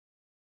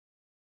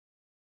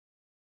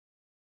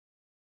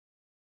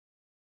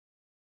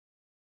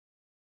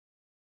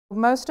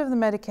Most of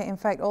the in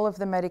fact, all of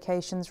the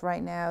medications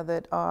right now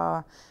that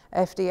are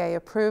FDA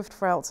approved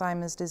for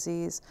Alzheimer's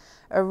disease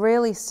are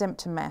really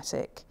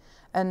symptomatic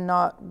and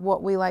not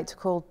what we like to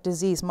call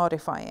disease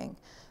modifying.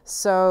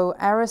 So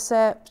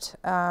Aricept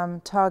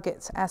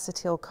targets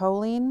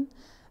acetylcholine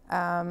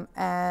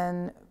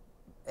and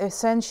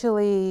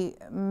essentially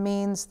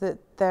means that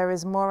there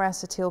is more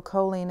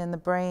acetylcholine in the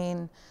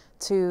brain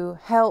to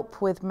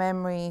help with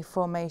memory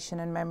formation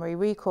and memory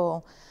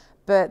recall.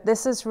 But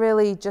this is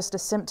really just a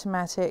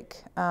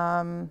symptomatic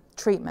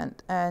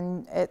treatment,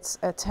 and it's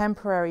a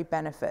temporary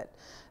benefit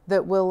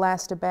that will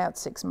last about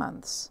 6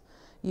 months,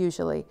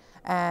 usually.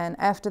 And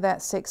after that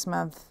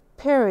 6-month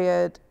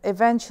period,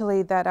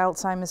 eventually that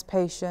Alzheimer's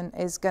patient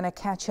is going to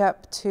catch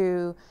up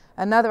to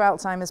another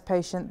Alzheimer's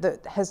patient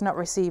that has not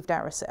received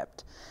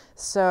Aricept.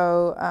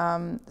 So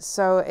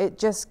it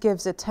just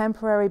gives a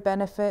temporary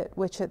benefit,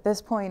 which at this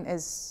point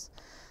is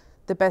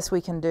the best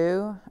we can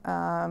do.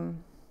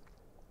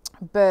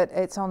 But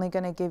it's only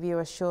going to give you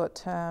a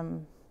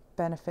short-term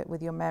benefit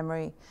with your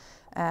memory.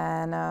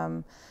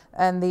 And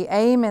the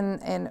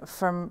aim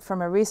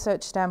from a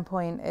research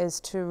standpoint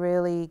is to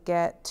really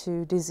get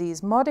to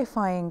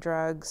disease-modifying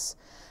drugs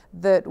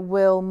that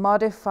will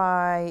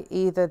modify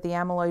either the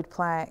amyloid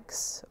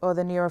plaques or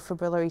the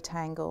neurofibrillary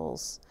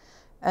tangles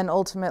and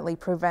ultimately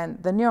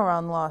prevent the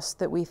neuron loss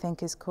that we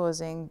think is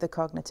causing the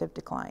cognitive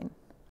decline.